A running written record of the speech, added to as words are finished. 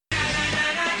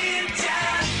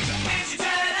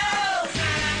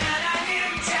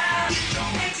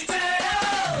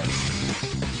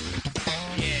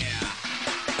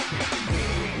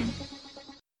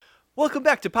Welcome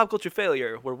back to Pop Culture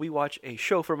Failure, where we watch a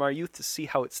show from our youth to see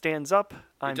how it stands up.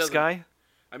 I'm doesn't. Sky,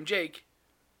 I'm Jake.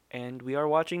 and we are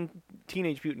watching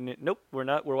Teenage Mutant... Nope, we're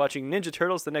not. We're watching Ninja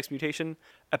Turtles, The Next Mutation,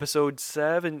 episode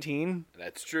 17.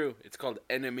 That's true. It's called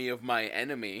Enemy of My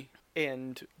Enemy.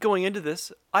 And going into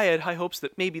this, I had high hopes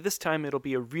that maybe this time it'll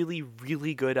be a really,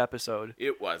 really good episode.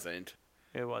 It wasn't.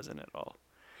 It wasn't at all.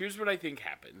 Here's what I think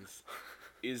happens.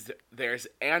 Is there's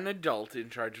an adult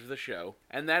in charge of the show,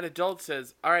 and that adult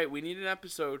says, all right, we need an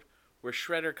episode where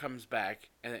Shredder comes back,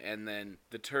 and then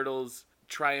the Turtles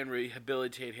try and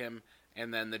rehabilitate him,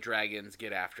 and then the dragons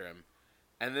get after him.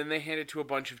 And then they hand it to a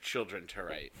bunch of children to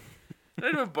write.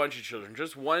 Not even a bunch of children,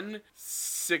 just one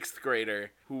 6th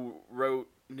grader who wrote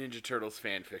Ninja Turtles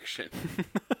fan fiction.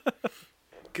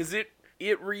 Because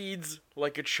it reads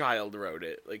like a child wrote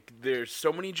it. Like, there's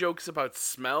so many jokes about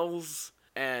smells,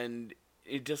 and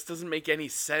it just doesn't make any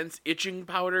sense. Itching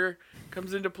powder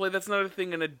comes into play. That's not a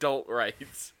thing an adult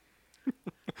writes.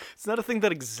 It's not a thing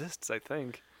that exists, I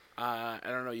think. I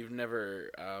don't know. You've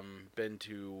never been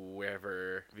to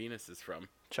wherever Venus is from.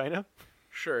 China?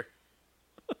 Sure.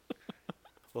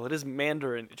 Well, it is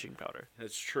Mandarin itching powder.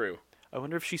 That's true. I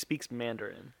wonder if she speaks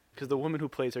Mandarin. Because the woman who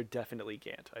plays her definitely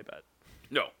can't, I bet.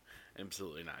 No,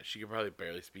 absolutely not. She could probably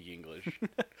barely speak English.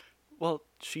 Well,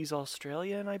 she's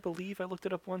Australian, I believe. I looked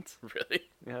it up once. Really?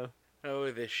 Yeah.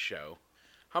 Oh, this show.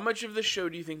 How much of the show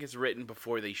do you think is written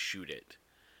before they shoot it?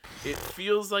 It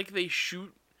feels like they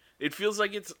shoot... It feels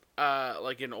like it's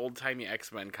like an old-timey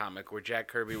X-Men comic where Jack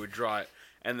Kirby would draw it,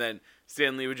 and then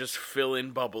Stan Lee would just fill in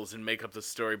bubbles and make up the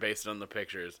story based on the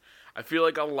pictures. I feel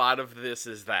like a lot of this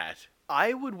is that.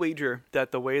 I would wager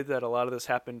that the way that a lot of this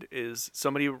happened is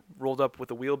somebody rolled up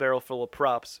with a wheelbarrow full of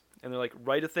props, and they're like,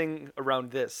 write a thing around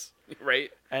this.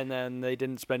 Right? And then they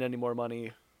didn't spend any more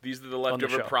money. These are the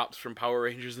leftover show. props from Power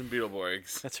Rangers and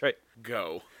Beetleborgs. That's right.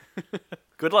 Go.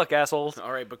 Good luck, assholes.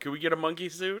 All right, but can we get a monkey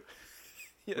suit?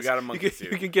 Yes, We got a monkey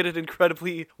suit. You can get an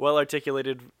incredibly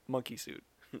well-articulated monkey suit.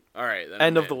 All right. Then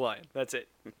End I'm of the in. line. That's it.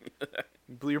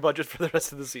 Blew your budget for the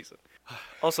rest of the season.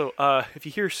 Also, if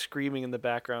you hear screaming in the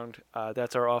background,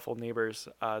 that's our awful neighbors.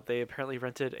 They apparently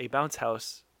rented a bounce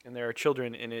house, and there are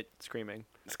children in it screaming.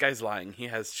 This guy's lying. He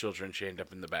has children chained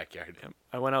up in the backyard.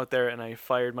 I went out there and I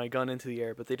fired my gun into the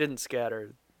air, but they didn't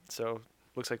scatter, so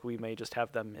looks like we may just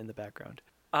have them in the background.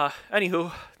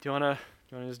 Anywho, do you wanna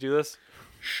just do this?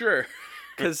 Sure.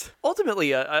 Because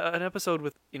ultimately, an episode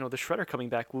with the Shredder coming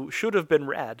back should have been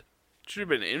rad. Should have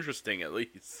been interesting at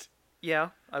least. Yeah,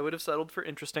 I would have settled for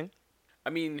interesting.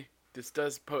 I mean, this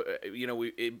does,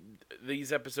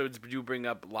 these episodes do bring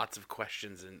up lots of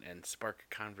questions and spark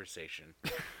conversation.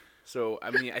 So, I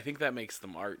mean, I think that makes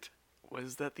them art.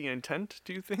 Was that the intent,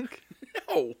 do you think?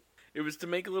 No! It was to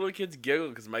make little kids giggle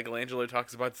because Michelangelo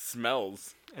talks about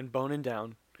smells. And boning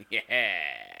down. Yeah.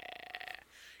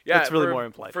 Yeah, That's really more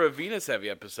implied. For a Venus-heavy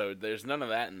episode, there's none of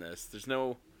that in this. There's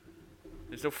no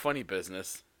funny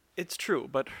business. It's true,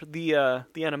 but the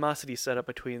animosity set up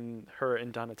between her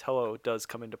and Donatello does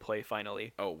come into play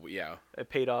finally. Oh, yeah. It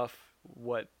paid off,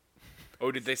 what?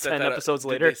 Oh, did they set 10 that episodes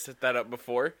up? later? Did they set that up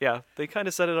before? Yeah, they kind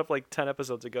of set it up like 10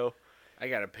 episodes ago. I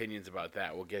got opinions about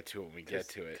that. We'll get to it when we get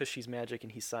to it. Because she's magic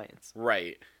and he's science.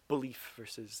 Right. Belief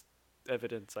versus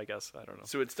evidence, I guess. I don't know.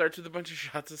 So it starts with a bunch of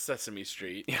shots of Sesame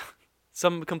Street. Yeah.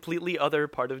 Some completely other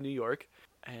part of New York.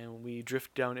 And we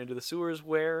drift down into the sewers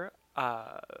where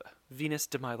Venus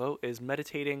de Milo is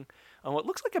meditating on what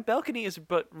looks like a balcony,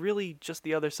 but really just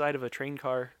the other side of a train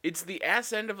car. It's the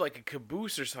ass end of like a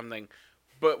caboose or something.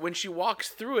 But when she walks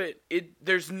through it,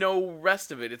 there's no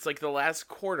rest of it. It's like the last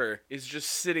quarter is just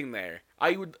sitting there.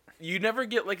 You never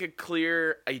get like a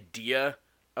clear idea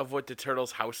of what the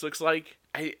Turtles' house looks like.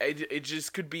 It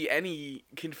just could be any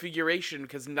configuration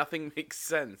because nothing makes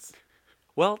sense.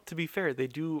 Well, to be fair,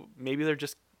 maybe they're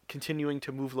just continuing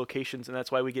to move locations, and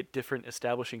that's why we get different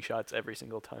establishing shots every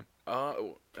single time.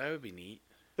 Oh, that would be neat.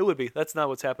 It would be. That's not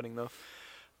what's happening, though.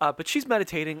 But she's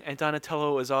meditating, and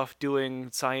Donatello is off doing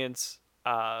science,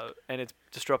 and it's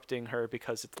disrupting her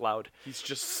because it's loud. He's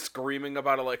just screaming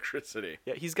about electricity.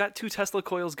 Yeah, he's got 2 Tesla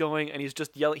coils going, and he's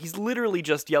just yelling. He's literally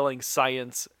just yelling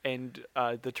science and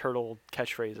the turtle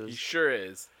catchphrases. He sure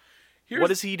is.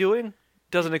 What is he doing?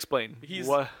 Doesn't explain. He's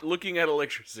looking at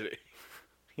electricity.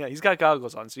 Yeah, he's got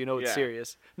goggles on, so you know it's Yeah.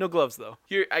 serious. No gloves, though.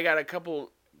 Here, I got a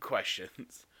couple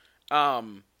questions.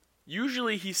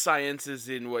 Usually he sciences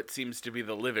in what seems to be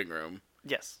the living room,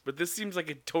 Yes. but this seems like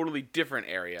a totally different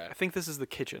I area. think this is the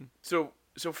kitchen. So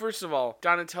first of all,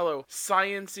 Donatello,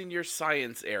 science in your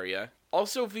science area.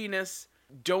 Also, Venus,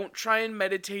 don't try and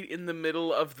meditate in the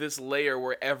middle of this layer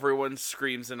where everyone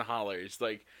screams and hollers.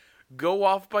 Like, Go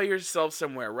off by yourself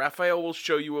somewhere. Raphael will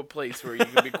show you a place where you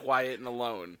can be quiet and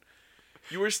alone.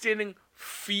 You were standing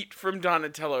feet from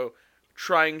Donatello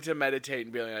trying to meditate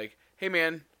and being like, hey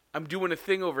man, I'm doing a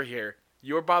thing over here.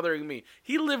 You're bothering me.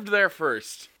 He lived there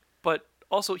first. But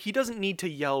also, he doesn't need to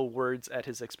yell words at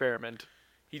his experiment.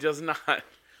 He does not.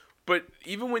 But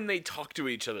even when they talk to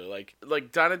each other, like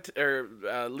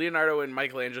Leonardo and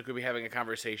Michelangelo could be having a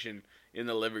conversation in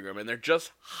the living room, and they're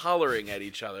just hollering at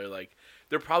each other. Like,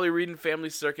 they're probably reading Family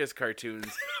Circus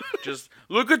cartoons. Just,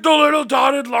 look at the little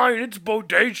dotted line, it's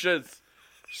bodacious.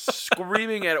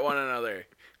 Screaming at one another.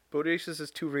 Bodacious is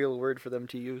too real a word for them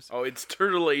to use. Oh, it's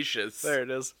turtleacious. There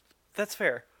it is. That's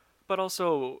fair. But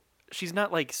also, she's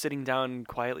not, like, sitting down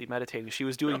quietly meditating. She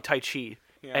was doing Tai Chi.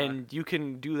 Yeah. And you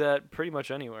can do that pretty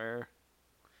much anywhere.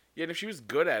 Yeah, and if she was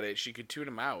good at it, she could tune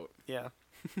him out. Yeah.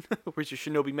 Where's your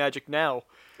shinobi magic now?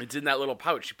 It's in that little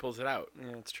pouch. She pulls it out.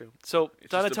 Yeah, that's true. So It's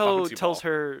just a Donatello bouncy tells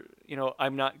ball. her,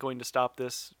 I'm not going to stop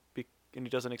this, and he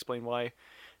doesn't explain why.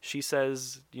 She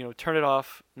says, turn it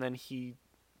off, and then he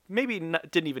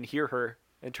didn't even hear her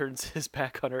and turns his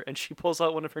back on her, and she pulls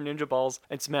out one of her ninja balls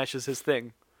and smashes his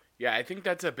thing. Yeah, I think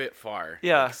that's a bit far.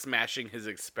 Yeah. Like, smashing his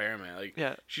experiment. Like,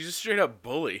 Yeah. she's a straight up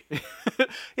bully.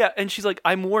 Yeah, and she's like,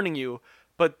 I'm warning you,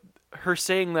 but her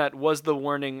saying that was the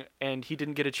warning, and he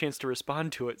didn't get a chance to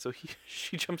respond to it, so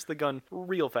she jumps the gun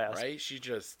real fast. Right? She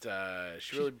just,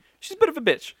 she really, She's a bit of a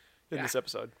bitch in Yeah. this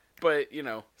episode. but,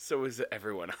 so is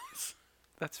everyone else.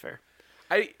 That's fair.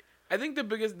 I think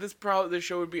this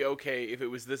show would be okay if it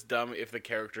was this dumb if the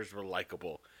characters were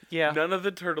likable. Yeah. None of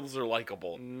the turtles are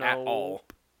likable at all.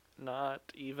 Not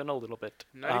even a little bit.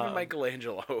 Not even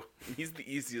Michelangelo. He's the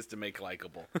easiest to make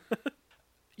likable.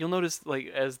 You'll notice,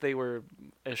 as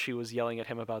she was yelling at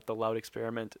him about the loud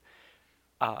experiment,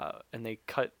 and they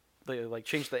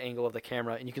changed the angle of the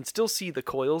camera, and you can still see the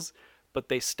coils, but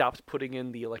they stopped putting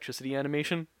in the electricity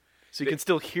animation, so you can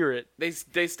still hear it.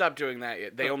 They stopped doing that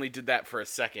yet. They only did that for a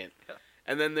second. Yeah.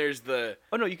 And then there's the...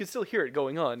 Oh no, you can still hear it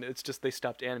going on. It's just they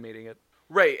stopped animating it.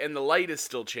 Right, and the light is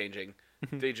still changing.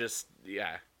 They just...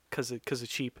 Yeah. Cause it's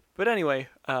cheap. But anyway,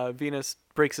 Venus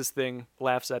breaks his thing,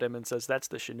 laughs at him, and says, "That's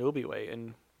the shinobi way,"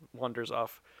 and wanders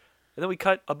off. And then we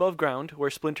cut above ground, where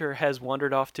Splinter has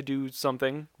wandered off to do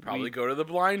something. Probably go to the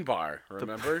blind bar,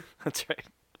 remember? That's right.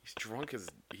 He's drunk as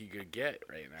he could get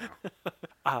right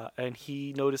now. And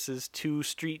he notices two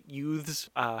street youths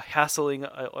hassling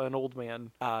an old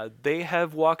man. They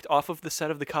have walked off of the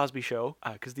set of The Cosby Show,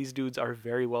 because these dudes are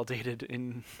very well dated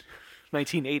in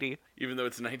 1980. Even though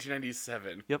it's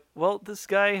 1997. Yep. Well, this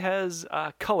guy has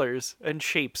colors and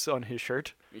shapes on his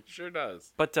shirt. He sure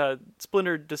does. But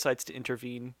Splinter decides to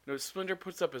intervene. No, Splinter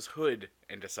puts up his hood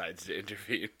and decides to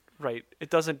intervene. Right. It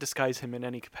doesn't disguise him in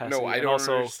any capacity. No, I and don't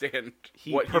also, understand.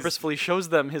 He what purposefully shows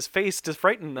them his face to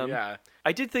frighten them. Yeah.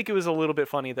 I did think it was a little bit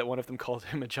funny that one of them called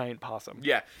him a giant possum.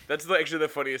 Yeah, that's actually the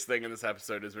funniest thing in this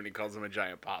episode is when he calls him a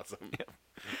giant possum.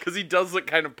 Because he does look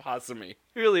kind of possumy.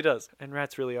 He really does. And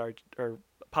rats really are, or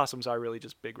possums are really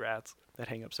just big rats that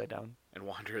hang upside down. And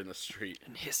wander in the street.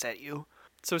 And hiss at you.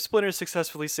 So Splinter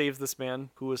successfully saves this man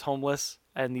who was homeless,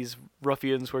 and these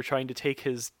ruffians were trying to take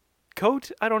his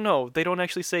coat? I don't know. They don't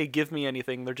actually say, give me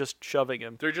anything. They're just shoving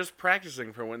him. They're just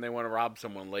practicing for when they want to rob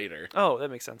someone later. Oh, that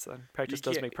makes sense then. Practice You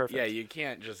does can't- make perfect. Yeah, you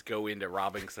can't just go into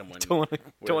robbing someone. Don't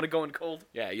want to go in cold.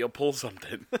 Yeah, you'll pull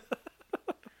something.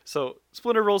 So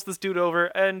Splinter rolls this dude over,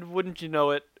 and wouldn't you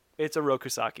know it, it's a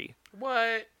Rokusaki.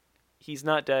 What? He's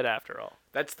not dead after all.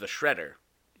 That's the Shredder.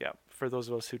 Yeah, for those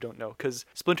of us who don't know. Because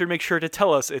Splinter makes sure to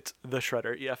tell us it's the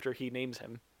Shredder after he names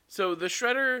him. So the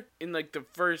Shredder in like the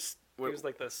first... He was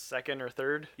like the second or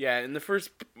third. Yeah, in the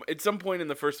first... At some point in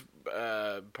the first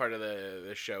part of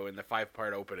the show, in the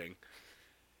 5-part opening,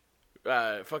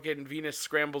 fucking Venus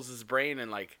scrambles his brain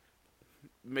and like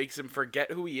makes him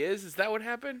forget who he is. Is that what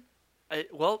happened?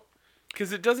 Well,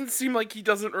 Because it doesn't seem like he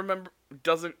doesn't remember...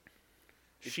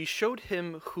 she showed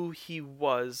him who he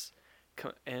was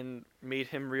and made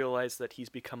him realize that he's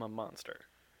become a monster.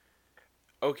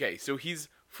 Okay, so he's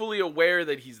fully aware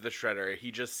that he's the Shredder.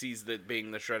 He just sees that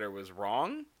being the Shredder was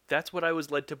wrong? That's what I was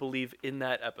led to believe in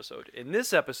that episode. In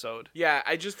this episode... Yeah,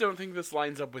 I just don't think this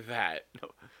lines up with that. No,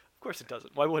 of course it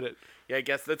doesn't. Why would it? Yeah, I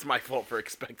guess that's my fault for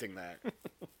expecting that.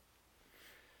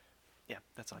 Yeah,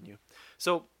 that's on you.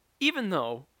 So, even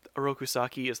though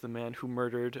Orokusaki is the man who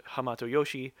murdered Hamato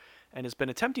Yoshi and has been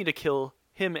attempting to kill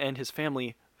him and his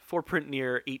family for pretty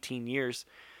near 18 years,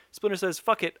 Splinter says,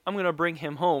 fuck it, I'm going to bring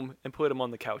him home and put him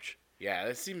on the couch. Yeah,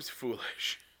 that seems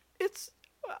foolish.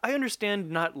 I understand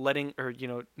not letting, or,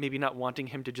 maybe not wanting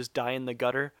him to just die in the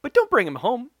gutter, but don't bring him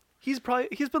home. He's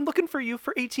been looking for you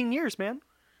for 18 years, man.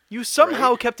 You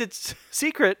somehow kept it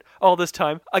secret all this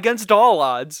time against all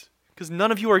odds because none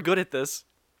of you are good at this.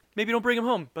 Maybe don't bring him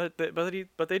home, but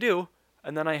they do.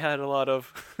 And then I had a lot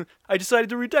of. I decided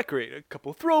to redecorate a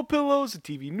couple throw pillows, a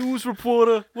TV news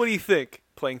reporter. What do you think?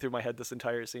 Playing through my head this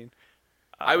entire scene.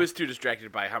 I was too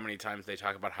distracted by how many times they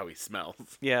talk about how he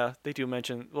smells. Yeah, they do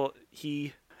mention. Well,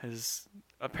 he has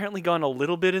apparently gone a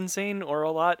little bit insane or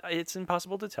a lot. It's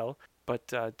impossible to tell. But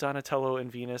Donatello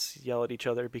and Venus yell at each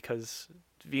other because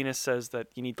Venus says that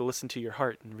you need to listen to your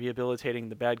heart and rehabilitating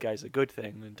the bad guy's a good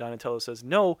thing. And Donatello says,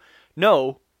 no.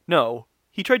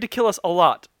 He tried to kill us a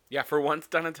lot. Yeah, for once,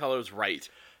 Donatello's right.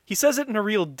 He says it in a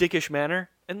real dickish manner.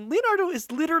 And Leonardo is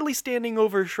literally standing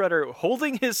over Shredder,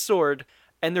 holding his sword,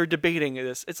 and they're debating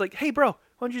this. It's like, hey, bro, why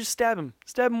don't you just stab him?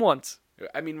 Stab him once.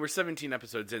 I mean, we're 17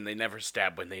 episodes in. They never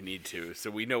stab when they need to, so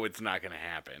we know it's not going to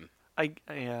happen.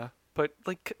 Yeah. But,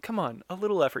 like, come on. A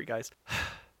little effort, guys.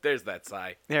 There's that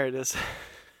sigh. There it is.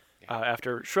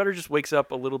 After Shredder just wakes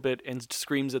up a little bit and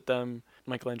screams at them,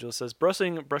 Michelangelo says,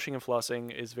 brushing and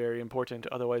flossing is very important,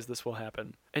 otherwise this will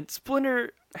happen. And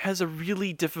Splinter has a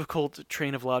really difficult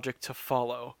train of logic to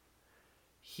follow.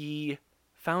 He's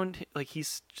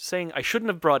saying, I shouldn't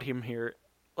have brought him here,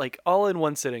 like, all in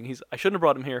one sitting. I shouldn't have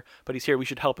brought him here, but he's here, we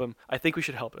should help him. I think we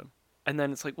should help him. And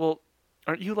then it's like, well,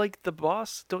 aren't you like the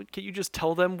boss? Can't you just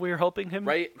tell them we're helping him?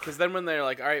 Right? Because then when they're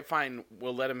like, all right, fine,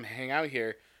 we'll let him hang out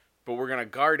here, but we're going to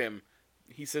guard him,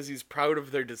 he says he's proud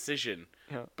of their decision.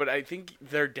 Yeah. But I think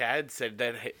their dad said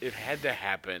that it had to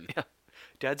happen. Yeah.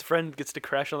 Dad's friend gets to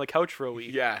crash on the couch for a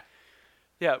week. Yeah.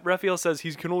 Yeah, Raphael says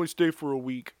he can only stay for a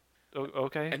week.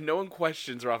 Okay. And no one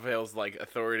questions Raphael's, like,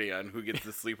 authority on who gets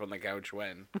to sleep on the couch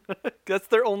when. That's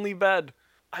their only bed.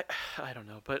 I don't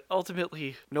know, but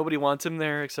ultimately nobody wants him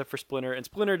there except for Splinter, and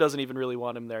Splinter doesn't even really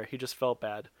want him there. He just felt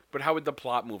bad. But how would the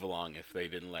plot move along if they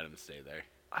didn't let him stay there?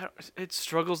 It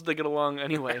struggles to get along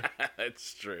anyway.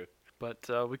 That's true. But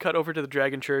we cut over to the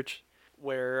Dragon Church,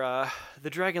 where the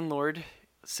Dragon Lord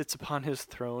sits upon his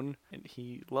throne, and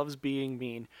he loves being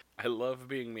mean. I love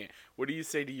being mean. What do you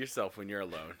say to yourself when you're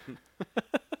alone?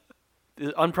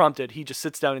 Unprompted, he just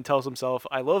sits down and tells himself,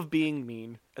 I love being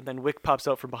mean. And then Wick pops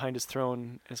out from behind his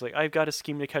throne and is like, I've got a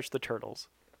scheme to catch the turtles.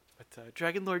 But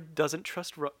Dragon Lord doesn't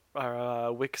trust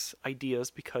Wick's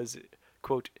ideas because,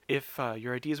 quote, if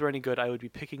your ideas were any good, I would be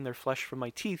picking their flesh from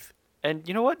my teeth. And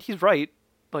you know what? He's right.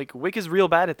 Like, Wick is real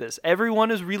bad at this.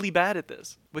 Everyone is really bad at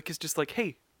this. Wick is just like,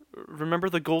 hey, remember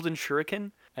the golden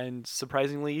shuriken? And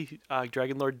surprisingly,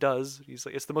 Dragon Lord does. He's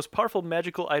like, it's the most powerful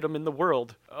magical item in the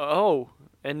world. Oh,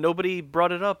 and nobody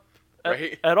brought it up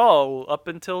at all up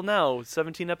until now,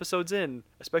 17 episodes in.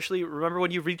 Especially, remember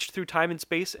when you reached through time and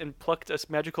space and plucked a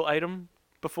magical item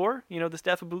before? You know, the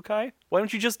Staff of Bukai? Why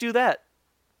don't you just do that?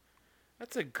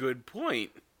 That's a good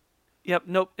point. Yep,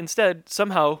 nope. Instead,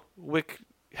 somehow, Wick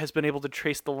has been able to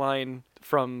trace the line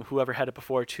from whoever had it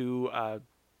before to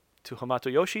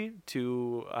Hamato Yoshi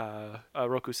to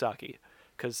Rokusaki,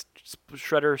 because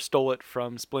Shredder stole it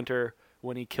from Splinter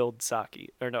when he killed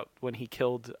when he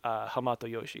killed Hamato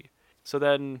Yoshi. So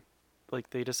then,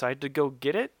 like, they decide to go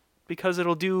get it because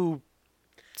it'll do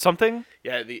something.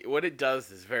 Yeah, what it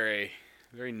does is very,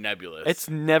 very nebulous. It's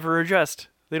never addressed.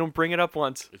 They don't bring it up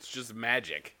once. It's just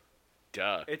magic.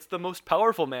 Duh. It's the most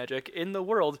powerful magic in the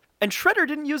world, and Shredder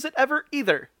didn't use it ever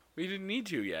either. We didn't need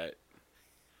to yet.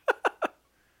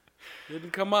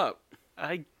 Didn't come up.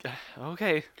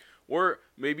 Okay. Or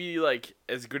maybe, like,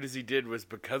 as good as he did was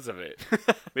because of it.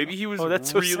 Maybe he was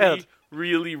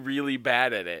really, really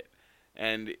bad at it.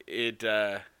 And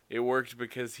it worked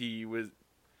because he was...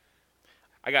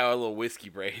 I got a little whiskey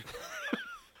brain.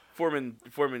 Forming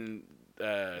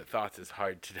thoughts is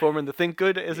hard today. Forming the think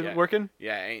good isn't working?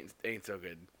 Yeah, ain't so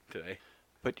good today.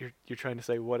 But you're trying to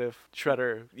say, what if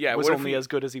Shredder was only as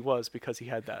good as he was because he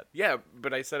had that? Yeah,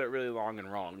 but I said it really long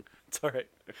and wrong. It's all right.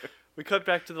 We cut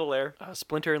back to the lair.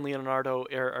 Splinter and Leonardo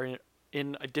are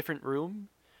in a different room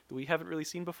that we haven't really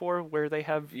seen before, where they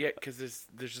have... Yeah, because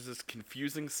there's just this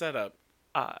confusing setup.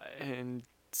 And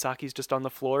Saki's just on the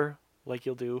floor, like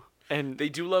you'll do. And they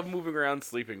do love moving around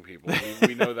sleeping people.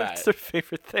 We know that. That's their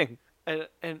favorite thing.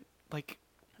 And like,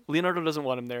 Leonardo doesn't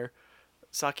want him there.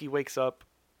 Saki wakes up,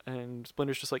 and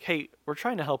Splinter's just like, hey, we're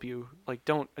trying to help you. Like,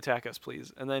 don't attack us,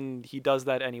 please. And then he does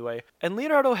that anyway. And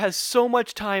Leonardo has so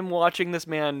much time watching this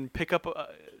man pick up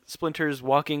Splinter's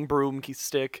walking broom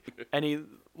stick, and he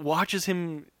watches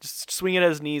him just swing it at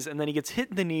his knees, and then he gets hit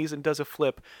in the knees and does a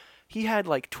flip. He had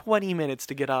like 20 minutes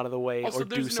to get out of the way or do something.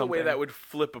 There's no way that would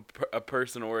flip a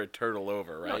person or a turtle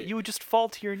over, right? No, you would just fall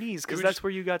to your knees because that's where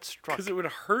you got struck. Because it would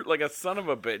hurt like a son of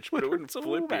a bitch, but it wouldn't so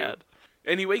flip bad.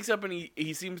 And he wakes up and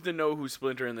he seems to know who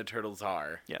Splinter and the Turtles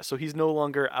are. Yeah, so he's no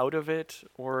longer out of it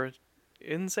or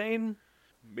insane.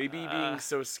 Maybe being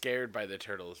so scared by the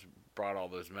Turtles brought all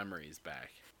those memories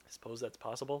back. I suppose that's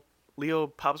possible. Leo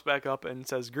pops back up and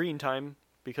says green time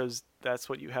because that's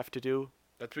what you have to do,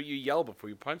 That's what you yell before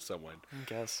you punch someone. I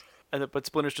guess. But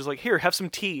Splinter's just like, here, have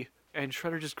some tea. And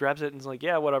Shredder just grabs it and is like,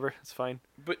 yeah, whatever, it's fine.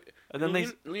 But And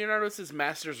then Leonardo says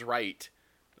master's right.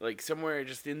 Like somewhere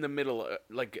just in the middle,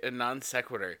 like a non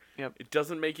sequitur. Yep. It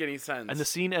doesn't make any sense. And the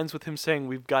scene ends with him saying,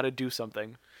 we've got to do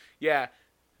something. Yeah.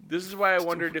 This is why I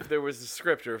wondered if there was a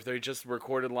script or if they just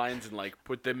recorded lines and like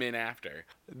put them in after.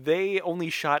 They only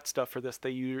shot stuff for this.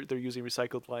 They're using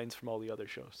recycled lines from all the other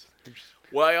shows.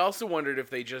 Well, I also wondered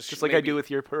if they just Like I do with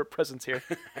your presence here.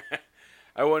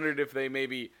 I wondered if they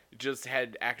maybe just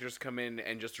had actors come in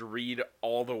and just read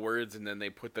all the words and then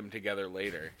they put them together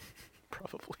later.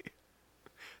 Probably.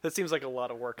 That seems like a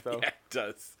lot of work, though. Yeah, it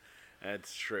does.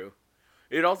 That's true.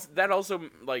 That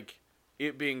also like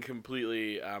it being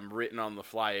completely written on the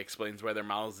fly explains why their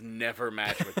mouths never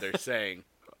match what they're saying.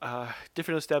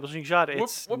 Different establishing shot.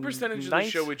 It's What percentage of the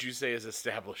show would you say is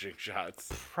establishing shots?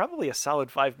 Probably a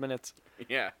solid 5 minutes.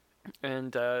 Yeah.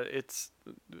 And it's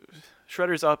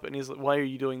Shredder's up, and he's like, "Why are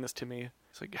you doing this to me?"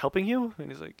 He's like, "Helping you?"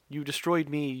 And he's like, you destroyed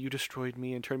me,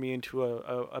 and turned me into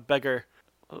a beggar.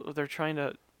 They're trying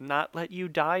to not let you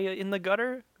die in the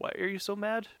gutter? Why are you so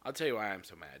mad?" I'll tell you why I'm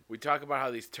so mad. We talk about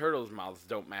how these turtles' mouths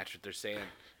don't match what they're saying.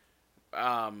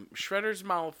 Shredder's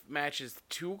mouth matches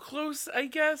too close, I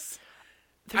guess.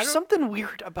 There's something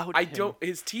weird about him.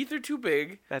 His teeth are too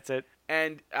big. That's it.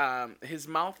 And his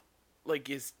mouth like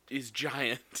is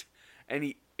giant,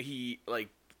 and he like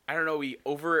I don't know, he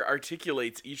over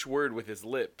articulates each word with his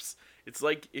lips. It's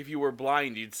like if you were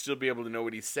blind, you'd still be able to know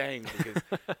what he's saying because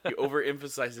he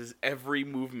overemphasizes every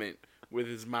movement with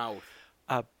his mouth.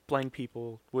 Blind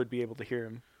people would be able to hear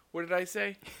him. What did I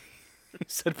say? You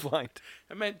said blind.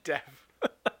 I meant deaf.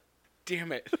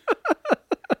 Damn it.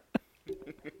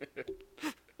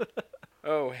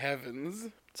 Oh, heavens.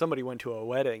 Somebody went to a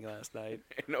wedding last night.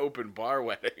 An open bar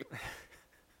wedding.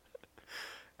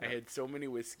 I had so many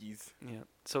whiskeys. Yeah.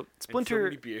 So Splinter...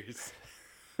 And so many beers.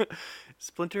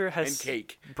 Splinter has and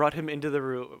cake. Brought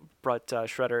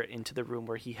Shredder into the room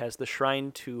where he has the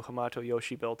shrine to Hamato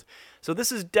Yoshi built. So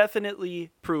this is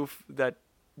definitely proof that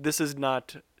this is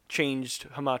not changed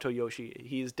Hamato Yoshi.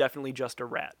 He is definitely just a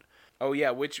rat. Oh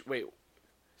yeah,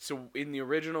 so in the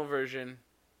original version,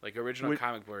 like original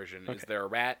comic version, is there a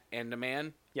rat and a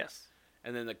man? Yes.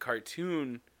 And then the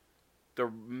cartoon, the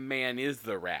man is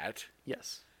the rat.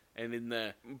 Yes. And in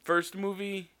the first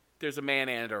movie, there's a man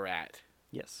and a rat.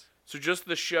 Yes. So just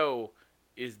the show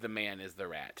is the man is the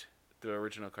rat. The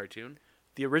original cartoon?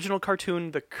 The original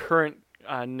cartoon, the current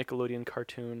Nickelodeon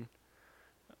cartoon,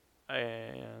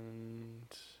 and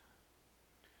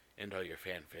all your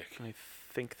fanfic. I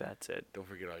think that's it. Don't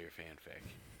forget all your fanfic.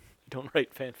 Don't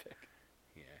write fanfic.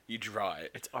 Yeah, you draw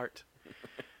it. It's art.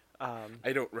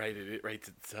 I don't write it. It writes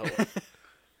itself.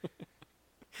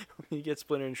 You get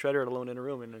Splinter and Shredder alone in a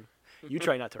room, and you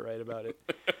try not to write about it.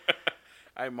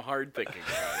 I'm hard thinking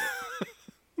about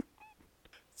it.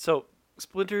 So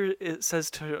Splinter says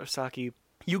to Saki,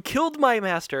 "You killed my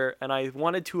master, and I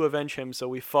wanted to avenge him, so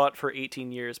we fought for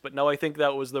 18 years, but now I think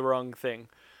that was the wrong thing."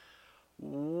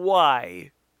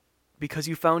 Why? Because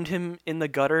you found him in the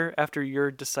gutter after your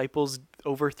disciples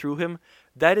overthrew him?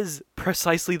 That is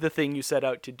precisely the thing you set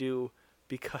out to do.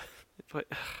 But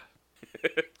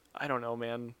I don't know,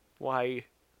 man. Why?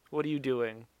 What are you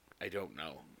doing? I don't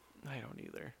know. I don't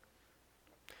either.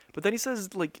 But then he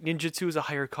says, like, ninjutsu is a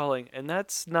higher calling, and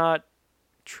that's not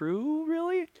true,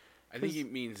 really? I think he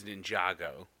means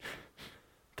Ninjago.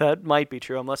 That might be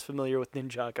true. I'm less familiar with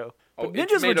Ninjago. But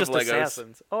ninjas were just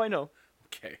assassins. Oh, I know.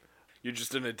 Okay. You're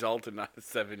just an adult and not a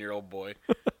 7-year-old boy.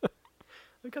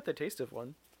 I got the taste of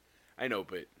one. I know,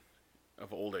 but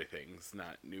of older things,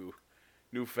 not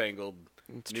newfangled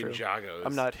It's Ninjagos. True.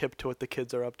 I'm not hip to what the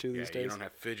kids are up to these days. You don't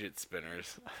have fidget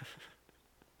spinners.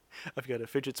 I've got a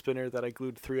fidget spinner that I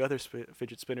glued 3 other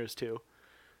fidget spinners to.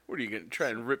 What are you going to try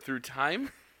and rip through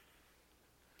time?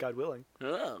 God willing.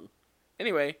 Oh.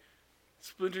 Anyway,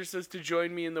 Splinter says to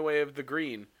join me in the way of the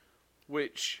green,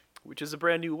 which is a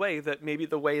brand new way, that maybe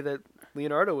the way that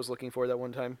Leonardo was looking for that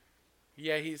one time.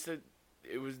 Yeah, he said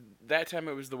it was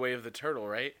the way of the turtle,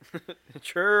 right? It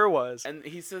sure was. And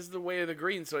he says the way of the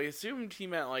green, so I assumed he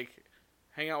meant like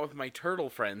hang out with my turtle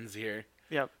friends here.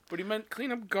 Yeah. But he meant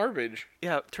clean up garbage.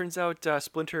 Yeah, turns out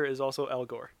Splinter is also Al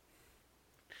Gore.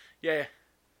 Yeah,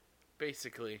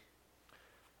 basically.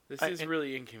 This is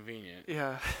really inconvenient.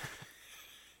 Yeah.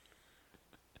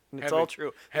 And it's all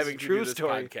true. Having true to do this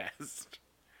story. podcast.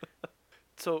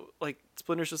 So, like,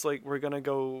 Splinter's just like, we're gonna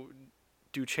go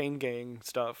do chain gang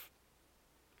stuff.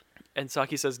 And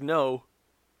Saki says no.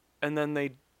 And then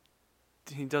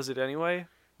he does it anyway.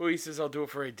 Well, he says, I'll do it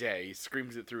for a day. He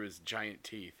screams it through his giant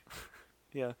teeth.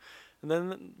 Yeah. And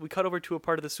then we cut over to a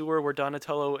part of the sewer where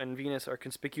Donatello and Venus are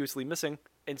conspicuously missing.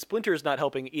 And Splinter's not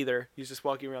helping either. He's just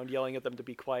walking around yelling at them to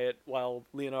be quiet while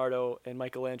Leonardo and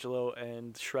Michelangelo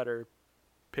and Shredder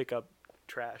pick up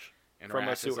trash And from a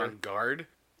Raph is sewer. on guard.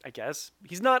 I guess.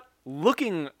 He's not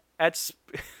looking at...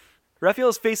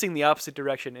 Raphael's facing the opposite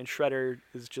direction, and Shredder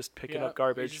is just picking up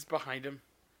garbage. He's just behind him.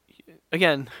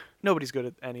 Again, nobody's good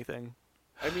at anything.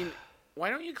 I mean,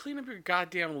 why don't you clean up your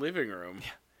goddamn living room?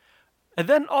 And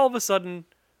then all of a sudden,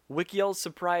 Wick yells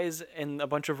surprise, and a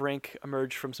bunch of rank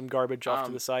emerge from some garbage off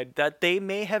to the side that they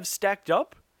may have stacked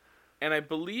up. And I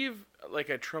believe, like,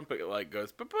 a trumpet like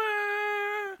goes, ba-ba!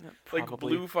 Like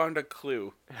probably. Blue found a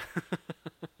clue.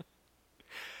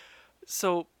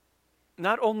 So,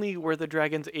 not only were the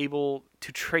dragons able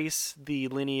to trace the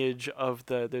lineage of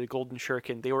the Golden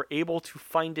Shuriken, they were able to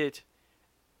find it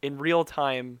in real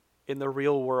time in the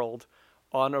real world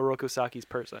on Oroku Saki's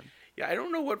person. Yeah, I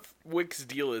don't know what Wick's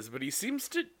deal is, but he seems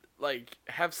to, like,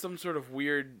 have some sort of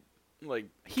weird, like,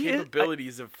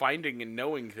 capabilities of finding and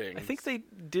knowing things. I think they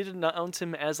did announce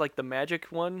him as, like, the magic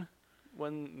one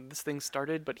when this thing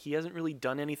started, but he hasn't really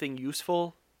done anything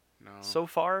useful so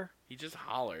far. He just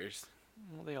hollers.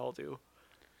 Well, they all do.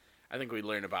 I think we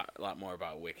learn a lot more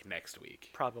about Wick next week.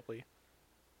 Probably.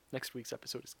 Next week's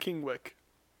episode is King Wick.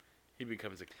 He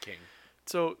becomes a king.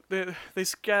 So they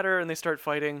scatter and they start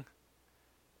fighting,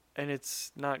 and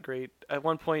it's not great. At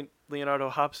one point, Leonardo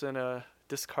hops in a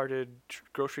discarded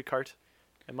grocery cart,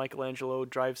 and Michelangelo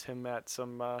drives him at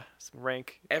some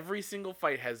rank. Every single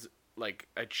fight has, like,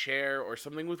 a chair or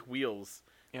something with wheels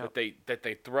Yep. that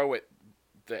they throw at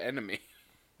the enemy.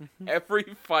 Every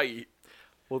fight.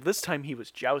 Well, this time he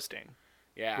was jousting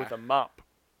Yeah. with a mop,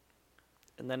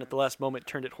 and then at the last moment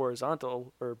turned it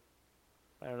horizontal, or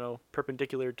I don't know,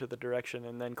 perpendicular to the direction,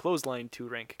 and then clotheslined two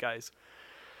rank guys.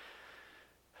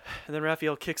 And then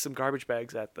Raphael kicks some garbage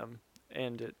bags at them,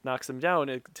 and it knocks them down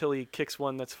until he kicks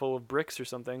one that's full of bricks or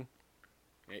something.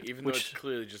 Yeah, even though it's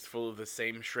clearly just full of the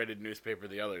same shredded newspaper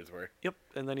the others were. Yep,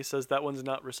 and then he says that one's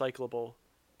not recyclable.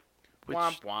 Which,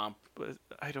 Womp womp. but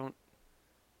I don't...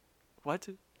 What?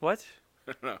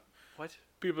 I don't know. What?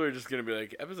 People are just gonna be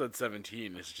like, episode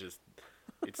 17 is just,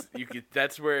 it's you could.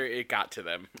 That's where it got to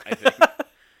them. I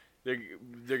think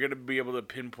they're gonna be able to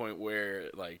pinpoint where,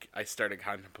 like, I started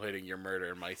contemplating your murder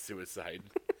and my suicide.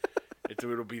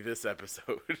 It'll be this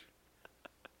episode.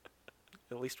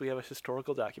 At least we have a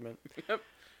historical document. Yep.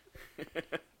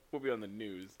 We'll be on the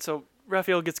news. So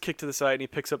Raphael gets kicked to the side and he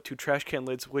picks up two trash can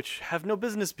lids, which have no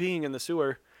business being in the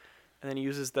sewer. And then he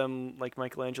uses them like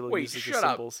Michelangelo Wait, uses the shut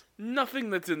up. symbols. Nothing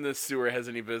that's in this sewer has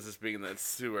any business being in that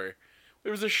sewer.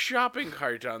 There was a shopping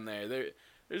cart down there.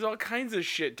 There's all kinds of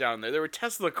shit down there. There were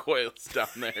Tesla coils down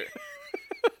there.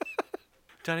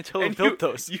 Donatello And built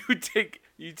those.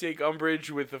 You take umbrage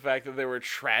with the fact that there were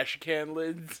trash can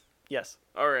lids? Yes.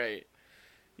 All right.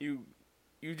 You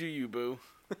do you, boo.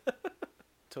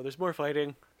 So there's more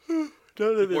fighting. None of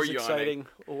Or it's yawning. exciting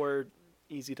or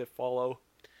easy to follow.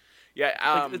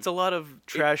 Yeah, It's a lot of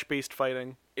trash-based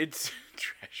fighting. It's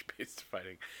trash-based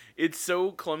fighting. It's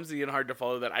so clumsy and hard to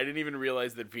follow that I didn't even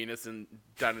realize that Venus and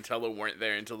Donatello weren't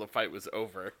there until the fight was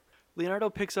over. Leonardo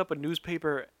picks up a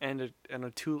newspaper and a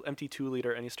empty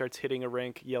 2-liter, and he starts hitting a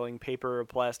rank, yelling paper or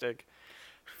plastic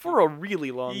for a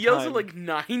really long time. He yells it like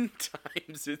 9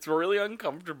 times. It's really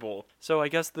uncomfortable. So I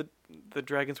guess the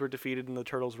dragons were defeated and the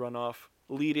turtles run off,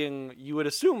 leading, you would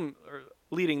assume,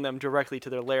 leading them directly to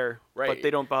their lair. Right. But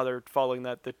they don't bother following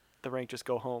that. The rank just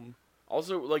go home.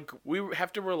 Also, like, we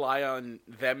have to rely on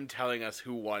them telling us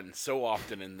who won so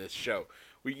often in this show.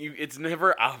 It's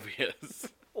never obvious.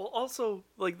 Well, also,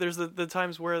 like, there's the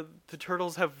times where the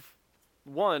turtles have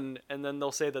won, and then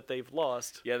they'll say that they've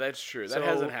lost. Yeah, that's true. That So-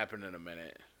 hasn't happened in a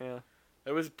minute. Yeah.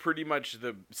 That was pretty much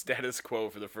the status quo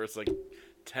for the first, like,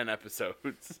 10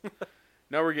 episodes.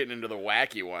 Now we're getting into the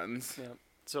wacky ones. Yeah.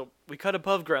 So we cut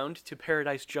above ground to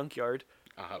Paradise Junkyard,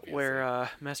 Obviously. where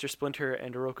Master Splinter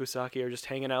and Oroku Saki are just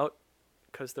hanging out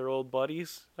because they're old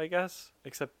buddies, I guess.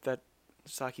 Except that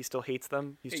Saki still hates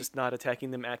them. He's Hey. just not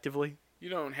attacking them actively, You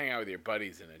don't hang out with your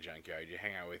buddies in a junkyard. You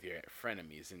hang out with your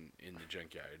frenemies in the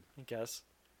junkyard. I guess.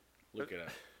 Look it up.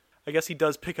 I guess he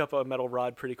does pick up a metal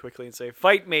rod pretty quickly and say,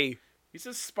 "Fight me!" He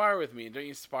says spar with me. Don't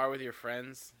you spar with your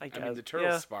friends? I mean, guess, the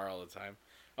turtles yeah. spar all the time.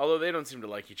 Although they don't seem to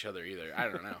like each other either. I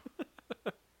don't know.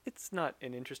 It's not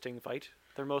an interesting fight.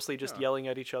 They're mostly just No. yelling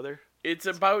at each other. It's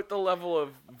about the level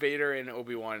of Vader and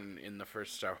Obi-Wan in the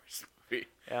first Star Wars movie.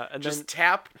 Yeah, and Just then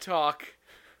tap, talk,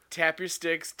 tap your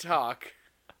sticks, talk.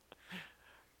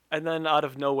 and then out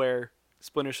of nowhere,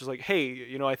 Splinter's just like,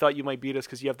 "Hey, I thought you might beat us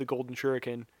because you have the golden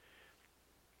shuriken."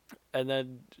 And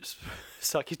then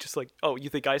Saki's just like, "Oh, you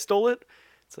think I stole it?"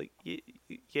 It's like,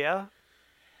 "Yeah."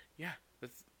 Yeah,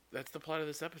 that's the plot of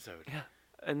this episode. Yeah.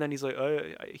 And then he's like,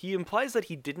 he implies that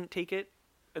he didn't take it,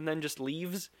 and then just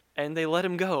leaves, and they let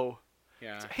him go.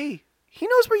 Yeah. It's, hey, he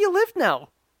knows where you live now,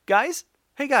 guys.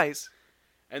 Hey, guys.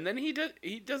 And then he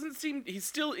doesn't seem, he's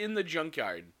still in the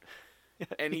junkyard.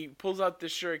 And he pulls out the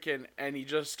shuriken and he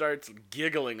just starts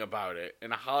giggling about it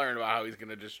and hollering about how he's going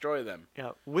to destroy them.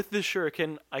 Yeah, with the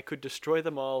shuriken, I could destroy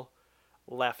them all.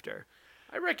 Laughter.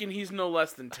 I reckon he's no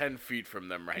less than 10 feet from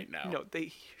them right now. No,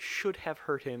 they should have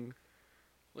hurt him.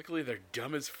 Luckily, they're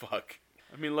dumb as fuck.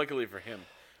 I mean, luckily for him.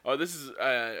 Oh, this is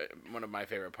one of my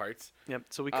favorite parts. Yep.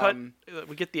 So we cut.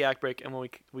 We get the act break, and when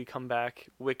we come back,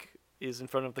 Wick is in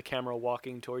front of the camera,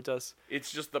 walking towards us.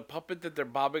 It's just the puppet that they're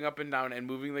bobbing up and down and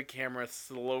moving the camera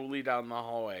slowly down the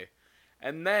hallway,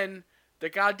 and then the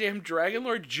goddamn Dragon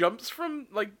Lord jumps from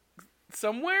like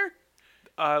somewhere.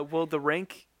 Well, the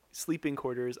rank sleeping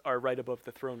quarters are right above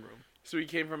the throne room. So he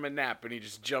came from a nap and he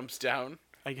just jumps down.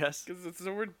 I guess. Because it's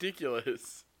so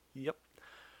ridiculous. Yep.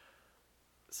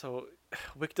 So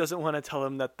Wick doesn't want to tell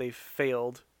him that they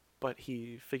failed, but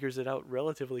he figures it out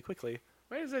relatively quickly.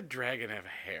 Why does that dragon have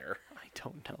hair? I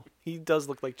don't know. He does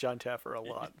look like John Taffer a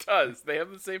lot. It does. They have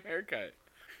the same haircut.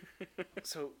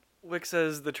 So Wick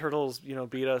says the turtles,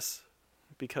 beat us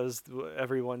because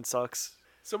everyone sucks.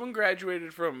 Someone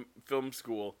graduated from film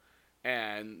school,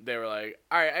 and they were like,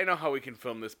 all right, I know how we can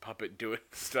film this puppet doing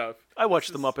stuff. I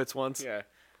watched the Muppets once. Yeah.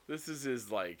 This is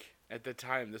his, like, at the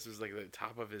time, this was, like, the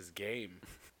top of his game.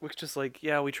 Wick's just like,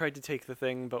 yeah, we tried to take the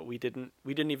thing, but we didn't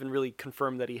even really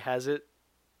confirm that he has it.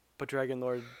 But Dragon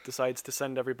Lord decides to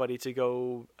send everybody to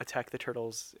go attack the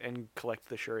turtles and collect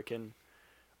the shuriken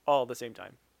all at the same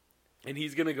time. And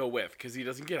he's gonna go with, because he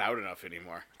doesn't get out enough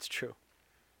anymore. It's true.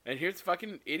 And here's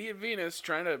fucking idiot Venus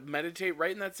trying to meditate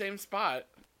right in that same spot.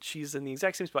 She's in the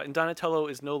exact same spot, and Donatello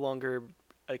is no longer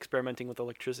experimenting with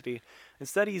electricity.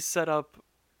 Instead, he's set up,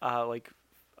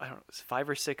 5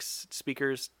 or 6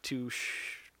 speakers to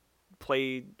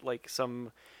play, like,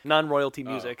 some non-royalty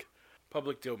music.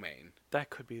 Public domain.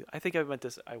 That could be. I think I wanted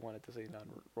to say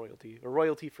non-royalty, or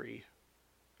royalty-free.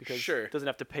 Because Sure. it doesn't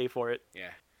have to pay for it.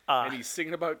 Yeah. And he's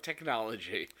singing about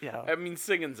technology. Yeah. I mean,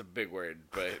 singing's a big word,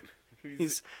 but...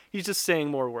 He's just saying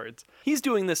more words. He's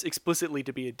doing this explicitly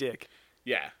to be a dick.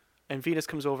 Yeah. And Venus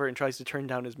comes over and tries to turn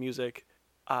down his music.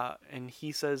 And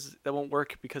he says that won't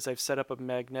work because I've set up a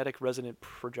magnetic resonant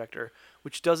projector,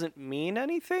 which doesn't mean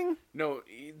anything. No,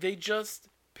 they just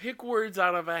pick words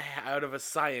out of a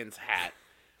science hat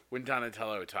when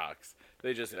Donatello talks.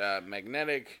 They just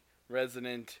magnetic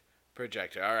resonant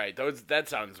projector. All right, that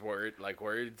sounds like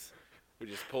words. We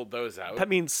just pulled those out. That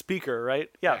means speaker,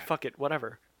 right? Yeah, Yeah. fuck it,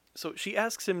 whatever. So she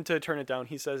asks him to turn it down.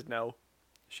 He says no.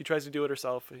 She tries to do it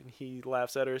herself, and he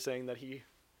laughs at her, saying that he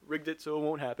rigged it so it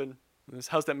won't happen. And this,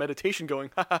 how's that meditation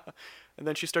going? And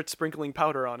then she starts sprinkling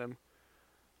powder on him.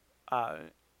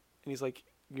 And he's like,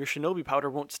 your shinobi powder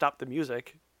won't stop the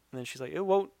music. And then she's like, it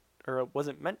won't, or it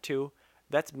wasn't meant to.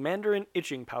 That's Mandarin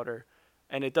itching powder.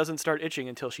 And it doesn't start itching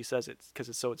until she says it, because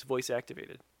it's voice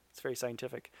activated. It's very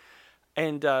scientific.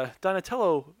 And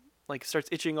Donatello starts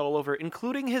itching all over,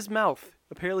 including his mouth.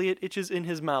 Apparently it itches in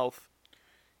his mouth.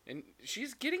 And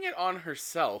she's getting it on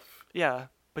herself. Yeah,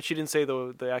 but she didn't say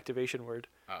the activation word.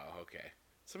 Oh, okay.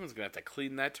 Someone's gonna have to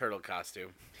clean that turtle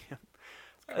costume. Yeah.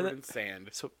 It's covered in sand.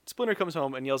 So Splinter comes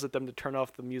home and yells at them to turn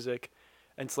off the music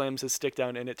and slams his stick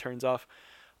down, and it turns off.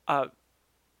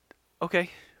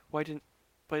 Okay, why didn't...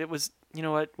 But it was... You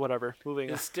know what? Whatever. Moving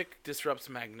on. The stick disrupts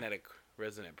magnetic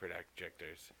resonant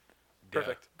projectors.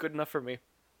 Perfect. Good enough for me.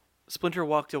 Splinter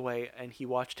walked away, and he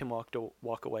watched him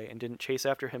walk away and didn't chase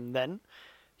after him then.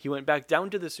 He went back down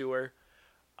to the sewer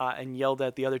and yelled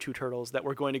at the other 2 turtles that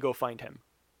we're going to go find him.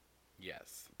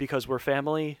 Yes. Because we're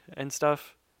family and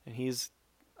stuff, and he's...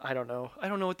 I don't know. I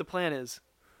don't know what the plan is,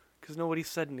 because nobody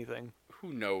said anything.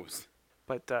 Who knows?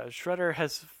 But Shredder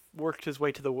has worked his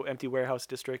way to the empty warehouse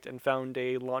district and found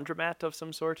a laundromat of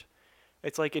some sort.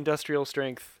 It's like industrial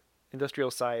strength,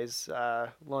 industrial size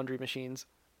laundry machines.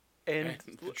 And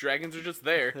the dragons are just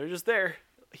there. They're just there.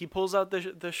 He pulls out the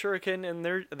shuriken,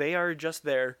 and they are just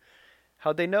there.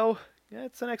 How'd they know? Yeah,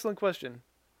 it's an excellent question.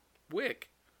 Wick.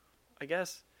 I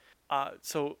guess.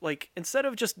 So, instead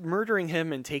of just murdering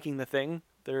him and taking the thing,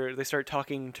 they start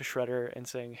talking to Shredder and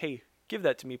saying, hey, give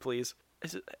that to me, please.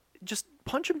 Just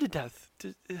punch him to death.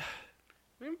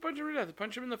 Maybe punch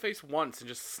him in the face once and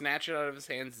just snatch it out of his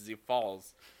hands as he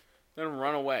falls. Then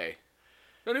run away.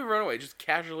 Don't even run away. Just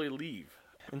casually leave.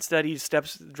 Instead,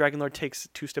 Dragonlord takes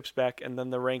 2 steps back, and then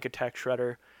the rank attacks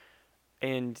Shredder.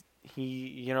 And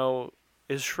he,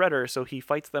 is Shredder, so he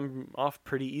fights them off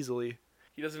pretty easily.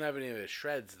 He doesn't have any of his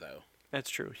shreds, though. That's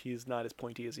true. He's not as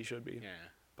pointy as he should be. Yeah.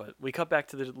 But we cut back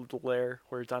to the lair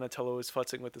where Donatello is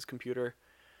futzing with his computer.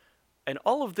 And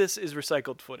all of this is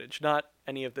recycled footage. Not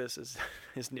any of this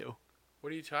is new.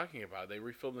 What are you talking about? They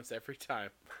refilm this every time.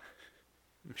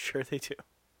 I'm sure they do.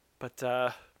 But,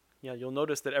 you'll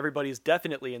notice that everybody's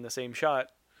definitely in the same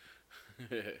shot.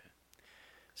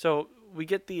 So we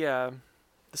get the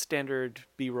standard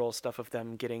B-roll stuff of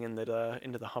them getting into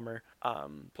the Hummer.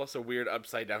 Plus a weird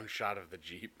upside-down shot of the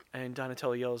Jeep. And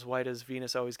Donatello yells, "Why does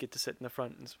Venus always get to sit in the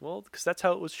front?" And well, because that's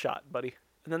how it was shot, buddy.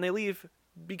 And then they leave.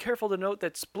 Be careful to note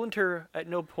that Splinter at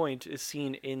no point is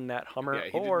seen in that Hummer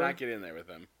Yeah, he did not get in there with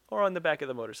them. Or on the back of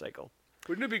the motorcycle.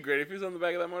 Wouldn't it be great if he was on the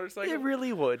back of that motorcycle? It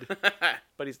really would.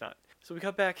 But he's not. So we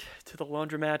cut back to the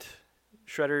laundromat.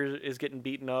 Shredder is getting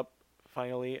beaten up,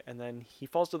 finally, and then he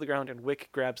falls to the ground, and Wick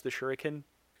grabs the shuriken,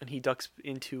 and he ducks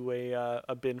into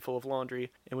a bin full of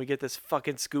laundry, and we get this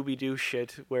fucking Scooby-Doo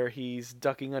shit where he's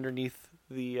ducking underneath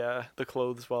the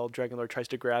clothes while Dragonlord tries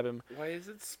to grab him. Why is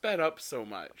it sped up so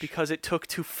much? Because it took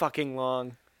too fucking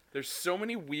long. There's so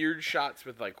many weird shots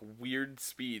with, like, weird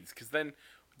speeds, because then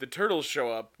the turtles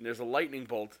show up, and there's a lightning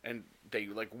bolt, and they,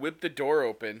 like, whip the door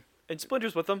open. And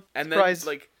Splinter's with them. And Surprise.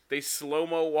 then, like, they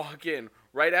slow-mo walk in,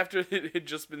 right after it had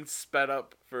just been sped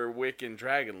up for Wick and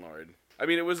Dragonlord. I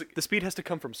mean, the speed has to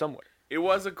come from somewhere. It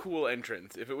was a cool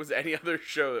entrance. If it was any other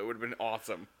show, it would have been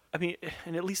awesome. I mean,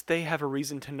 and at least they have a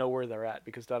reason to know where they're at,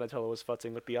 because Donatello was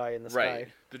futzing with the eye in the sky. Right.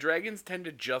 The dragons tend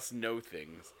to just know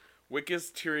things. Wick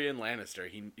is Tyrion Lannister.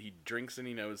 He drinks and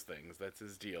he knows things. That's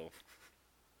his deal.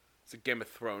 It's a Game of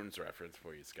Thrones reference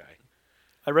for you, Sky.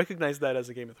 I recognize that as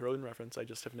a Game of Thrones reference. I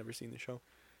just have never seen the show.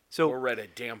 Or read a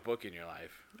damn book in your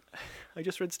life. I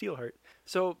just read Steelheart.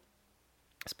 So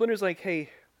Splinter's like, hey,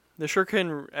 the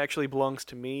shuriken actually belongs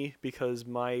to me because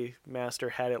my master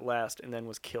had it last and then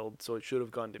was killed, so it should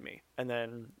have gone to me. And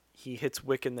then he hits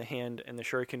Wick in the hand, and the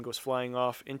shuriken goes flying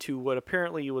off into what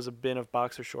apparently was a bin of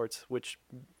boxer shorts, which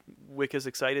Wick is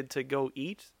excited to go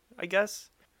eat, I guess.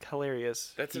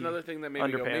 Hilarious. That's another thing that made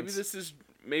me go,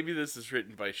 maybe this is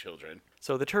written by children.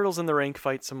 So the turtles in the rank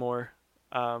fight some more.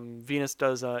 Venus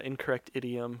does incorrect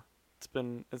idiom. It's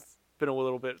been a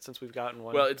little bit since we've gotten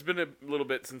one. Well, it's been a little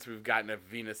bit since we've gotten a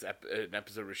Venus an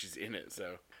episode where she's in it,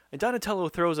 so. And Donatello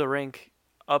throws a rank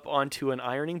up onto an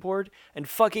ironing board and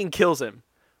fucking kills him.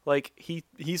 Like,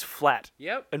 he's flat.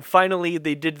 Yep. And finally,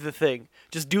 they did the thing.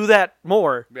 Just do that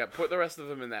more. Yeah, put the rest of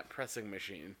them in that pressing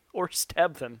machine. Or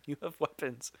stab them. You have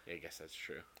weapons. Yeah, I guess that's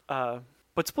true.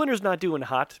 But Splinter's not doing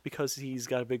hot because he's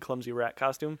got a big clumsy rat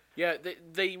costume. Yeah,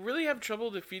 they really have trouble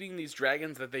defeating these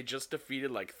dragons that they just defeated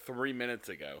like 3 minutes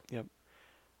ago. Yep.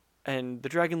 And the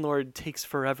Dragonlord takes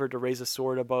forever to raise a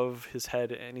sword above his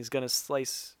head, and he's going to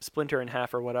slice Splinter in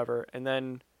half or whatever. And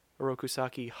then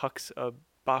Orokusaki hucks a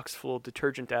box full of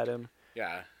detergent at him.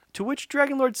 Yeah. To which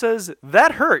Dragonlord says,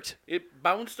 "That hurt." It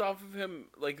bounced off of him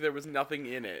like there was nothing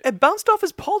in it. It bounced off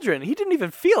his pauldron. He didn't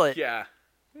even feel it. Yeah.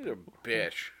 You're a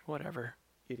bitch. Whatever.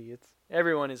 Idiots.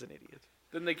 Everyone is an idiot.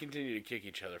 Then they continue to kick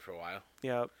each other for a while.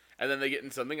 Yeah. And then they get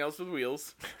in something else with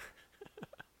wheels.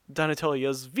 Donatello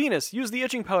yells, "Venus, use the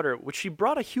itching powder," which she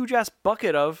brought a huge-ass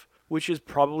bucket of, which is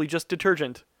probably just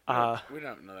detergent. We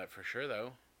don't know that for sure,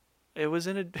 though. It was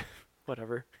in a...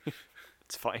 Whatever.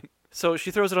 It's fine. So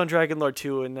she throws it on Dragonlord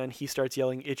too, and then he starts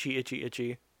yelling, "Itchy, itchy,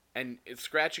 itchy." And it's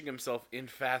scratching himself in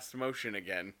fast motion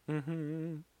again.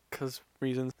 Mm-hmm. Because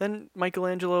reasons. Then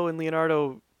Michelangelo and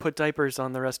Leonardo put diapers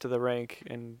on the rest of the rank,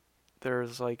 and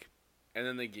there's like... And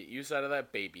then they get use out of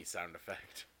that baby sound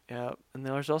effect. Yeah, and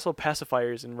there's also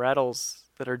pacifiers and rattles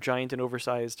that are giant and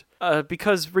oversized.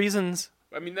 Because reasons...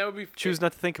 I mean, that would be... Choose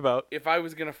not to think about. If I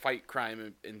was going to fight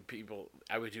crime and people,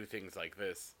 I would do things like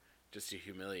this, just to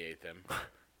humiliate them.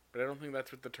 But I don't think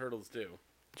that's what the turtles do.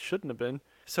 Shouldn't have been.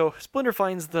 So Splinter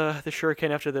finds the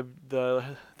shuriken after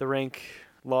the rank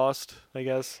lost, I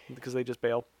guess, because they just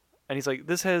bail. And he's like,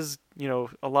 this has,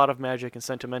 a lot of magic and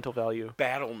sentimental value.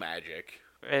 Battle magic.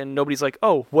 And nobody's like,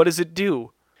 oh, what does it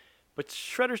do? But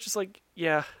Shredder's just like,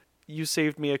 yeah, you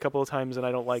saved me a couple of times and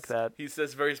I don't like that. He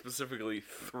says very specifically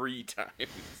 3 times.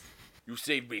 You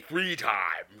saved me 3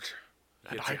 times.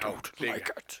 And I don't like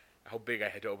it. How big I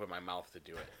had to open my mouth to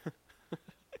do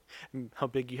it. How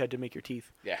big you had to make your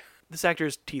teeth. Yeah. This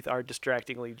actor's teeth are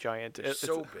distractingly giant. They're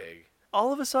so big.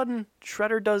 All of a sudden,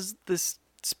 Shredder does this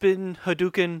spin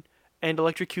Hadouken and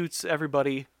electrocutes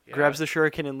everybody, grabs the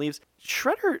shuriken and leaves.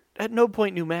 Shredder at no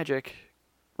point knew magic,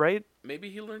 right? Maybe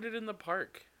he learned it in the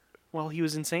park. While he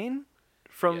was insane?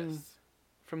 From Yes.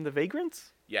 from the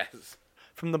Vagrants? Yes.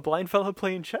 From the blind fellow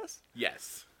playing chess?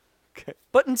 Yes. Okay.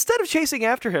 But instead of chasing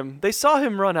after him, they saw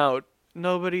him run out.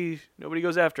 Nobody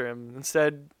goes after him.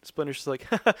 Instead, Splinter's just like,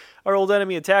 our old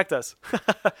enemy attacked us.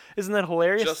 Isn't that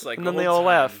hilarious? Just like and then old they all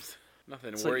laugh. times.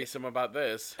 Nothing like- worrisome about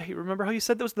this. Hey, remember how you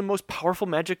said that was the most powerful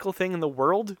magical thing in the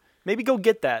world? Maybe go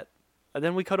get that. And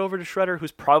then we cut over to Shredder,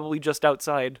 who's probably just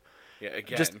outside, Yeah,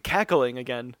 again. just cackling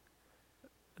again.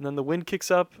 And then the wind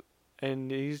kicks up,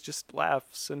 and he just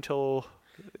laughs until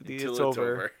Till it's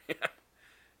over.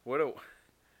 What a...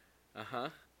 Uh-huh.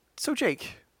 So,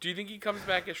 Jake, Do you think he comes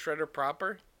back as Shredder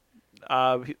proper?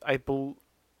 I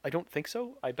don't think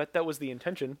so. I bet that was the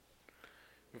intention.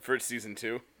 For season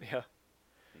 2? Yeah.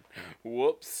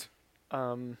 Whoops.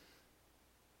 What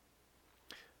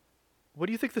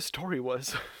do you think the story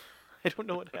was? I don't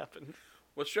know what happened.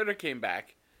 Well, Shredder came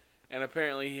back, and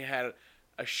apparently he had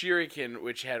a shuriken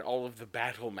which had all of the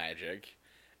battle magic,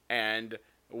 and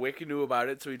Wick knew about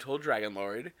it, so he told Dragon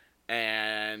Lord,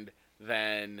 and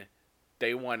then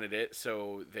they wanted it,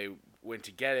 so they went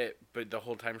to get it, but the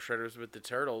whole time Shredder was with the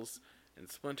Turtles and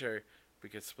Splinter,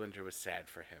 because Splinter was sad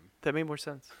for him. That made more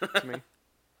sense to me.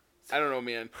 I don't know,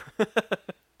 man.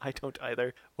 I don't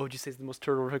either. What would you say is the most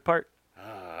turtle-rific part?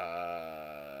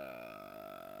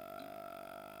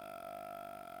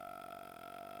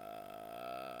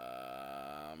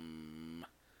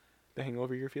 The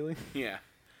hangover you're feeling? Yeah.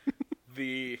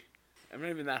 I'm not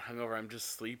even that hungover, I'm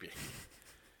just sleepy.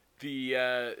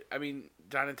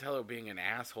 Donatello being an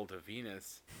asshole to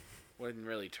Venus wasn't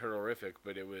really turtle-rific,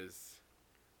 but it was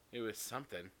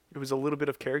something. It was a little bit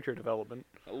of character development.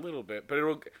 A little bit, but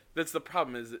that's the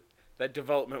problem, is that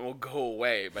development will go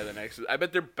away by the next... I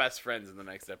bet they're best friends in the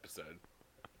next episode.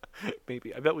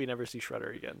 Maybe. I bet we never see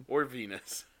Shredder again. Or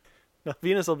Venus. No,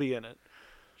 Venus will be in it.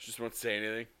 She just won't say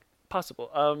anything.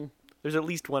 Possible. There's at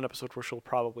least one episode where she'll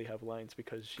probably have lines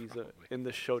because she's Probably. in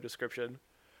the show description.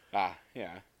 Ah,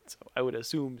 yeah. So I would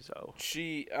assume so.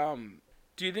 She,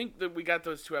 do you think that we got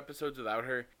those 2 episodes without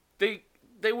her? They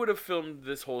would have filmed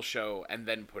this whole show and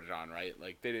then put it on, right?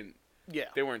 Like, they didn't... Yeah.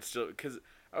 They weren't still... Because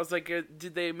I was like,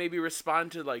 did they maybe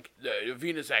respond to, like, the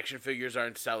Venus action figures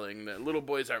aren't selling, the little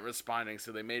boys aren't responding,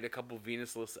 so they made a couple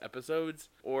Venus-less episodes?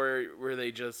 Or were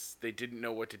they just... They didn't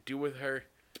know what to do with her?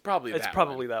 It's probably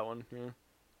that one. Yeah.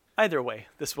 Either way,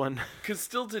 this one. Because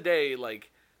still today, like...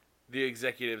 The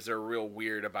executives are real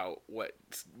weird about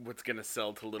what's going to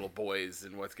sell to little boys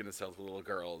and what's going to sell to little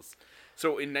girls. So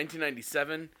in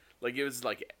 1997, like, it was,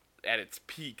 like, at its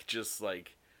peak, just,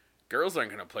 like, girls aren't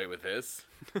going to play with this.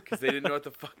 Because they didn't know what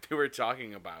the fuck they were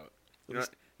talking about. You know,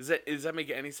 does that make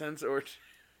any sense? Or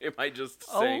am I just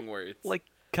saying words? Like,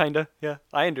 kinda, yeah.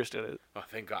 I understood it. Oh,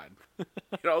 thank God.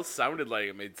 It all sounded like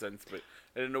it made sense, but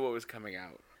I didn't know what was coming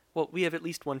out. Well, we have at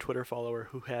least one Twitter follower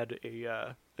who had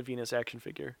a Venus action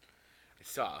figure. I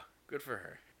saw. Good for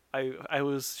her. I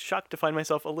was shocked to find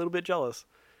myself a little bit jealous.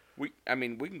 We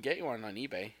can get you one on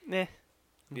eBay. Nah.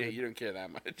 Yeah, you don't care that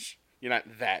much. You're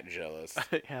not that jealous.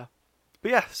 Yeah.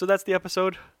 But yeah, so that's the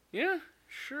episode. Yeah,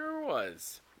 sure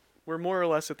was. We're more or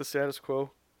less at the status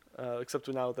quo, except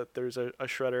now that there's a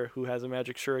Shredder who has a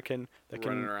magic shuriken that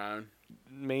Running can around.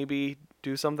 maybe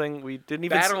do something. We didn't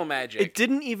even Battle magic. It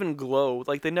didn't even glow.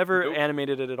 Like, they never Nope.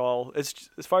 animated it at all.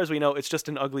 It's as far as we know, it's just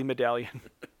an ugly medallion.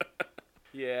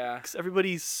 Yeah. 'Cause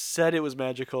everybody said it was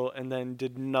magical and then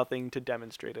did nothing to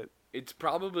demonstrate it. It's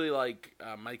probably like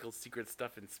Michael's secret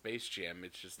stuff in Space Jam.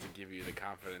 It's just to give you the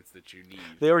confidence that you need.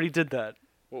 They already did that.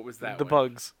 What was that The one?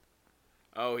 bugs.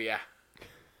 Oh, yeah.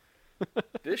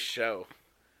 This show.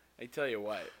 I tell you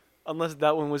what. Unless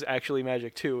that one was actually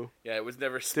magic too. Yeah, it was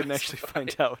never Didn't actually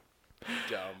specified. find out.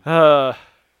 Dumb.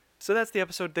 So that's the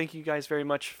episode. Thank you guys very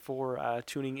much for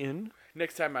tuning in.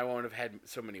 Next time I won't have had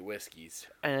so many whiskeys.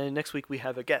 And next week we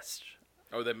have a guest.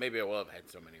 Oh, then maybe I will have had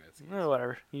so many whiskeys. Oh,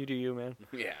 whatever. You do you, man.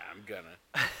 Yeah, I'm gonna.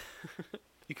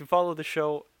 You can follow the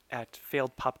show at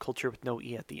Failed Pop Culture with no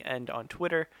E at the end on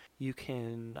Twitter. You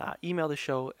can email the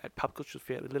show at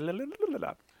popculturefailure.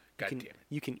 God damn it.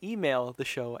 You can email the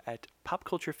show at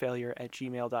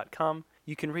popculturefailure@gmail.com.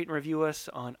 You can rate and review us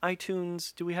on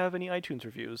iTunes. Do we have any iTunes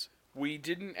reviews? We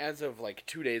didn't as of like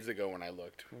 2 days ago when I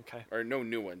looked. Okay. Or no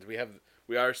new ones. We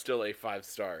are still a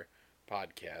 5-star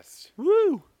podcast.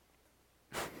 Woo!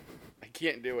 I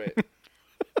can't do it.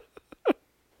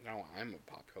 No, I'm a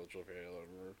pop culture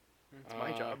failure. It's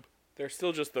my job. There's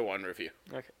still just the one review.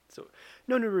 Okay, so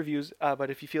no new reviews, but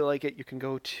if you feel like it, you can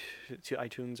go to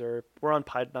iTunes, or we're on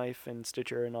Podknife and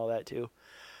Stitcher and all that too.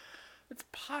 It's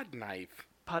Podknife.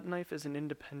 Podknife is an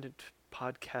independent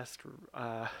podcast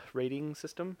rating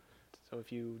system. So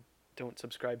if you don't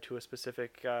subscribe to a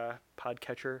specific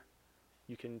podcatcher,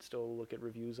 you can still look at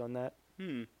reviews on that.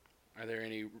 Are there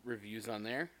any reviews on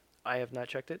there? I have not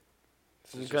checked it.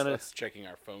 This is just us checking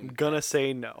our phone. I'm gonna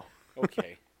say no.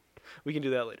 Okay. We can do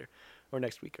that later, or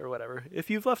next week, or whatever. If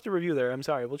you've left a review there, I'm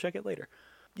sorry. We'll check it later.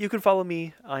 You can follow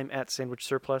me. I'm at Sandwich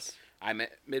Surplus. I'm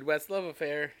at Midwest Love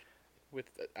Affair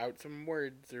without some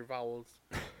words or vowels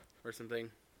or something.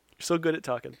 You're so good at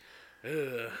talking. Ugh.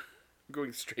 I'm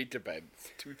going straight to bed. It's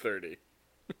 2:30.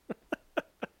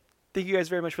 Thank you guys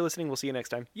very much for listening. We'll see you next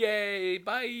time. Yay!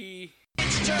 Bye!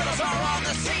 Ninja Turtles are on the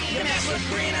scene. You mess with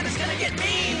green and it's gonna get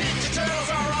mean. Ninja Turtles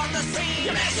are on the scene.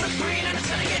 You mess with green and it's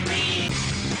gonna get mean.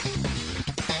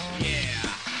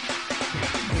 Yeah.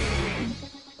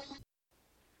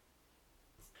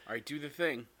 Alright, do the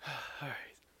thing, All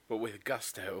right. but with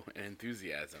gusto and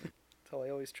enthusiasm. That's how I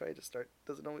always try to start.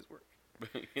 Doesn't always work.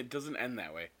 It doesn't end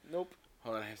that way. Nope.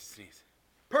 Hold on, I have to sneeze.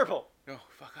 Purple. No,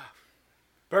 fuck off.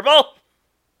 Purple.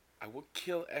 I will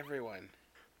kill everyone.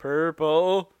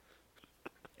 Purple.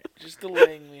 Just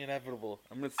delaying the inevitable.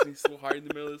 I'm gonna sneeze so hard in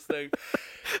the middle of this thing.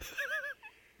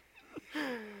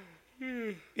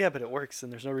 Yeah, but it works,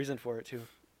 and there's no reason for it to.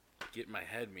 Get in my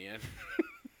head, man.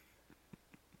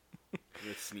 I'm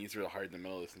gonna sneeze real hard in the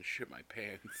middle of this and shit my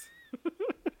pants.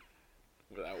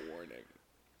 Without warning.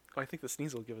 Oh, I think the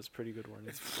sneeze will give us pretty good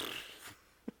warning.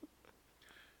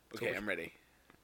 Okay, I'm ready.